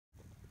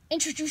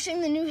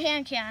Introducing the new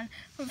hand cannon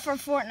for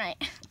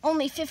Fortnite.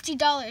 Only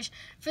 $50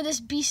 for this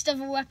beast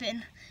of a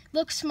weapon.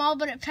 Looks small,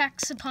 but it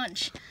packs a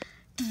punch.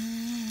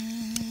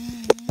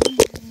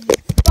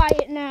 Buy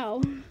it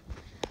now.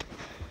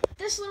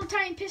 This little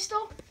tiny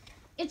pistol,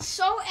 it's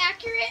so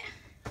accurate.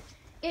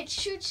 It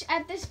shoots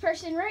at this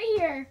person right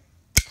here.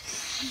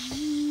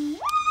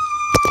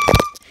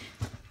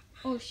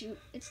 Oh shoot,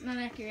 it's not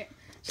accurate.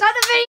 Stop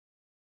the video!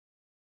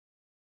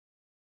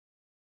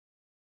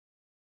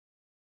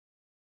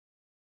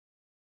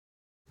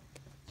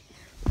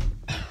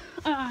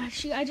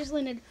 Shoot, I just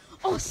landed.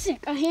 Oh,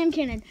 sick, a hand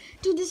cannon.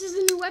 Dude, this is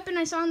the new weapon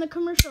I saw in the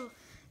commercial.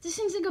 This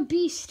thing's like a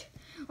beast.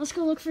 Let's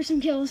go look for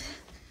some kills.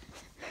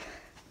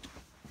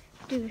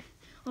 Dude,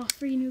 oh,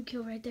 free new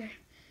kill right there.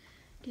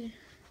 Dude.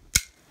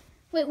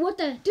 Wait, what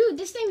the? Dude,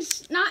 this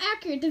thing's not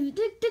accurate. The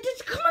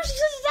commercial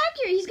says it's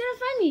accurate. He's gonna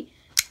find me.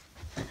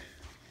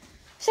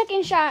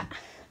 Second shot.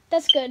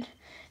 That's good.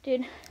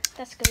 Dude,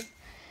 that's good.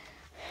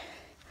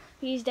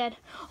 He's dead.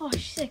 Oh,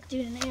 sick,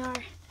 dude, an AR.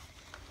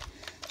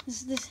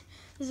 This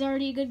is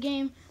already a good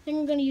game. I think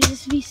I'm gonna use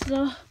this beast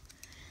though.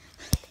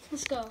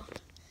 Let's go.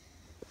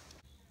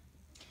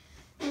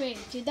 Wait,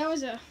 dude, that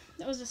was a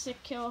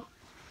sick kill.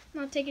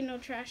 I'm not taking no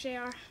trash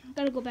AR.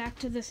 Gotta go back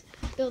to this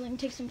building,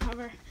 take some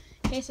cover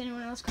in case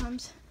anyone else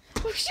comes.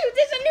 Oh shoot,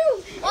 there's a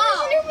noob! There's a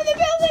noob in the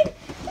building!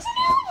 There's a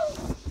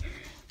noob!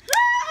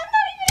 I'm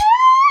not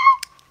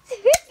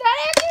even It's not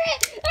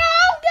accurate!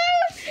 Oh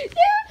dude!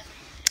 Dude!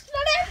 It's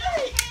not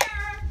accurate!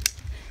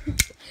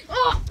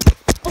 Oh!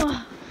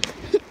 Oh!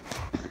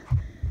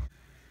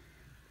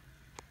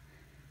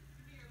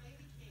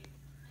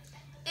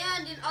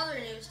 And in other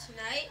news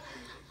tonight,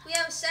 we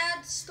have a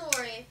sad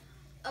story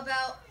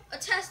about a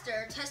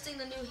tester testing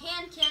the new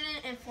hand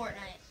cannon in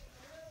Fortnite.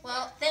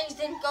 Well, things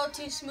didn't go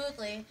too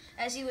smoothly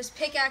as he was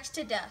pickaxed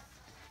to death.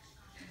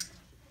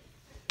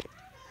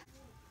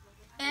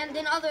 And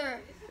in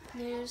other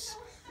news,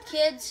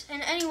 kids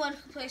and anyone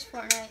who plays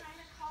Fortnite,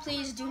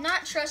 please do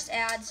not trust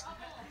ads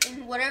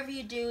in whatever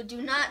you do.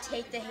 Do not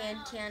take the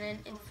hand cannon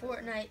in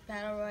Fortnite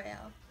Battle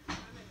Royale.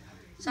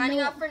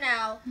 Signing off for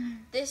now,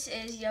 this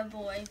is your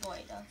boy,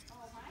 Voida.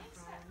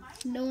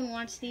 No one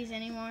wants these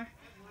anymore.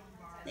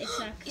 They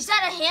suck. Is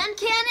that a hand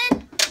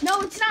cannon?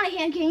 No, it's not a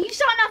hand cannon. You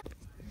saw nothing.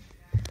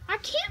 I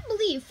can't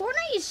believe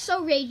Fortnite is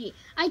so ragey.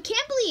 I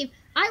can't believe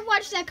I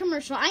watched that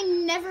commercial. I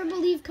never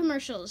believe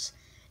commercials.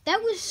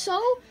 That was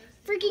so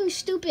freaking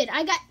stupid.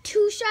 I got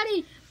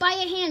two-shotted by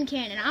a hand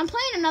cannon. I'm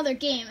playing another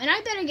game, and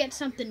I better get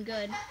something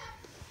good.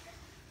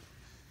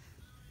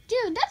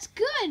 Dude, that's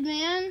good,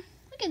 man.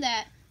 Look at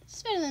that.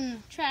 It's better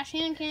than trash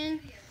hand cannon.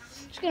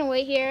 Just gonna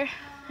wait here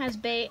as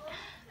bait.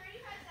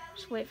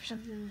 Just wait for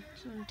someone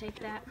to take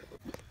that.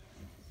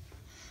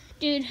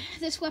 Dude,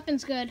 this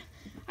weapon's good.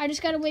 I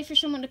just gotta wait for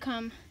someone to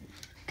come,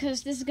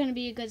 because this is gonna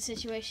be a good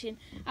situation.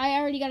 I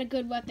already got a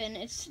good weapon.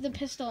 It's the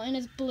pistol, and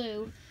it's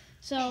blue.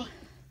 So,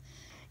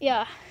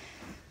 yeah.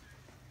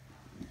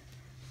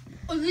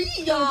 Yo. Dude,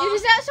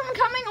 is that someone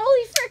coming?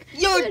 Holy frick.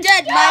 You're Dude.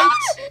 dead, mate.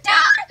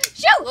 Dude,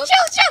 shoot, Whoops.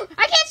 shoot.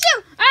 I can't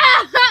shoot.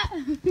 Ah!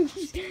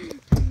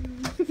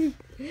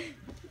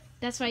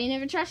 That's why you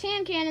never trust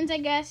hand cannons, I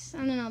guess. I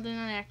don't know, they're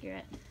not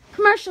accurate.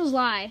 Commercials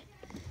lie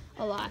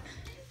a lot,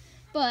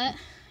 but I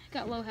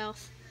got low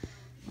health.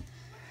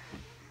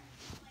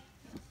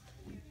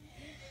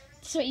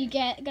 That's what you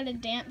get. Gotta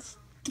dance.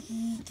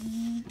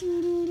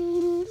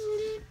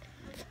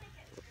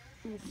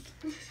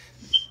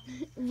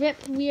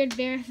 Rip weird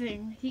bear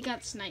thing. He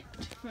got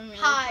sniped from really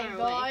far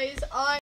away. Hi, boys.